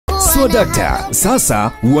Swadakta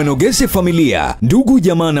sasa wanogeshe familia, ndugu,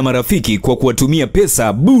 jamaa na marafiki kwa kuwatumia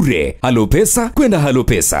pesa bure. Halo Pesa kwenda Halo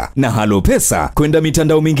Pesa na Halo Pesa kwenda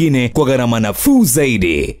mitandao mingine kwa gharama nafuu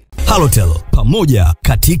zaidi. Halotel, pamoja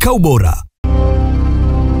katika ubora.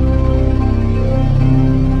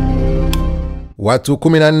 Watu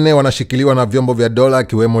 14 wanashikiliwa na vyombo vya dola,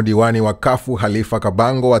 akiwamo diwani wa CUF Khalifa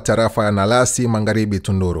Kabango wa tarafa ya Nalasi Magharibi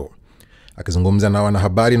Tunduru. Akizungumza na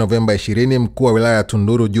wanahabari Novemba 20, Mkuu wa Wilaya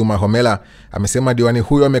Tunduru Juma Homela amesema diwani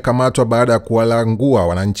huyo amekamatwa baada ya kuwalangua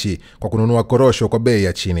wananchi kwa kununua korosho kwa bei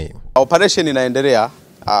ya chini. Operation inaendelea.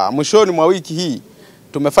 Mwishoni mwa wiki hii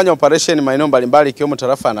tumefanya operation maeneo mbalimbali ikiwemo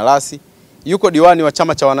tarafa ya Nalasi. Yuko diwani wa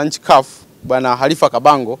chama cha wananchi CUF bwana Khalifa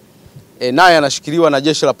Kabango, naye anashikiliwa na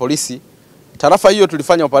jeshi la polisi. Tarafa hiyo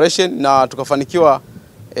tulifanya operation na tukafanikiwa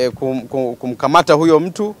kumkamata huyo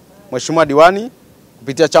mtu. Mheshimiwa diwani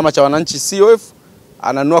kupitia chama cha wananchi CUF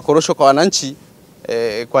ananunua korosho kwa wananchi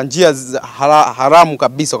kwa njia haramu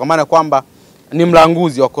kabisa, kwa maana kwamba ni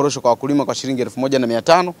mlanguzi wa korosho kwa wakulima kwa shilingi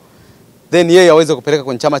 1500, then yeye aweze kupeleka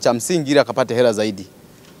kwenye chama cha msingi ili akapate hela zaidi.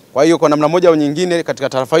 Kwa hiyo kwa namna moja au nyingine katika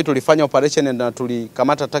tarafa hii tulifanya operation na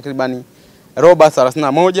tulikamata takribani roba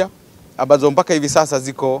 31 ambazo mpaka hivi sasa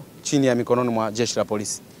ziko chini ya mikononi mwa jeshi la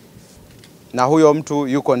polisi. Na huyo mtu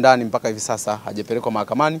yuko ndani mpaka hivi sasa, hajapelekwa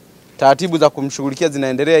mahakamani. Taratibu za kumshughulikia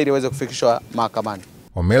zinaendelea ili aweze kufikishwa mahakamani.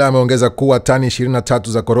 Homela ameongeza kuwa tani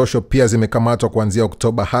 23 za korosho pia zimekamatwa kuanzia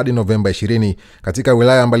Oktoba hadi Novemba 20 katika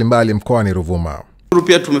wilaya mbalimbali mkoani Ruvuma.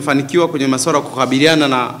 Pia tumefanikiwa kwenye masuala ya kukabiliana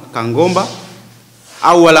na kangomba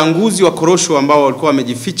au walanguzi wa korosho ambao walikuwa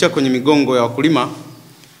wamejificha kwenye migongo ya wakulima.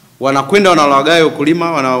 Wanakwenda wanawagaia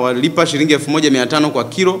wakulima, wanawalipa shilingi 1500 kwa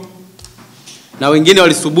kilo. Na wengine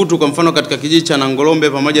walisubutu, kwa mfano katika kijiji cha Nangolombe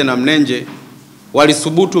pamoja na Mnenje,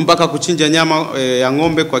 walisubutu mpaka kuchinja nyama ya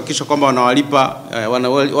ng'ombe kuhakikisha kwamba wanawalipa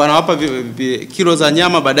wanawapa kilo za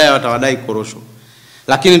nyama, baadaye watawadai korosho.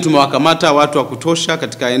 Lakini tumewakamata watu wa kutosha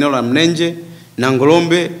katika eneo la Mnenje,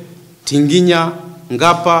 Nangolombe, Tinginya,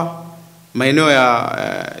 Ngapa, maeneo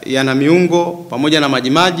ya Namiungo pamoja na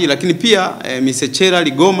Majimaji, lakini pia Misechera,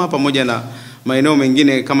 Ligoma pamoja na maeneo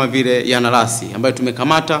mengine kama vile ya Nalasi ambayo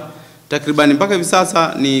tumekamata. Takribani mpaka hivi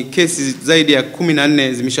sasa ni kesi zaidi ya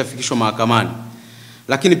 14 zimeshafikishwa mahakamani.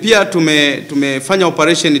 Lakini pia tumefanya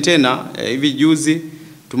operation tena hivi juzi,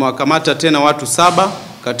 tumewakamata tena watu 7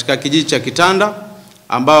 katika kijiji cha Kitanda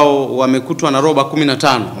ambao wamekutwa na roba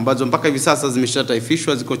 15 ambazo mpaka hivi sasa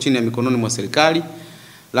zimeshataifishwa, ziko chini ya mikononi mwa serikali.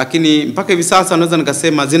 Lakini mpaka hivi sasa naweza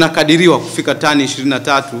nikasema zinakadiriwa kufika tani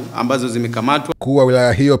 23 ambazo zimekamatwa. Mkuu wa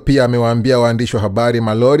wilaya hiyo pia amewaambia waandishi wa habari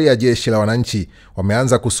malori ya jeshi la wananchi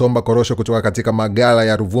wameanza kusomba korosho kutoka katika magala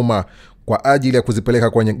ya Ruvuma kwa ajili ya kuzipeleka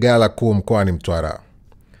kwenye gala kuu mkoani Mtwara.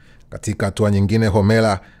 Katika hatua nyingine,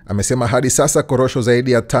 Homela amesema hadi sasa korosho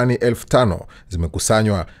zaidi ya tani 5000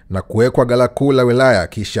 zimekusanywa na kuwekwa gala kuu la wilaya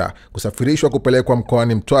kisha kusafirishwa kupelekwa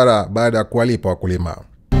mkoani Mtwara baada ya kuwalipa wakulima.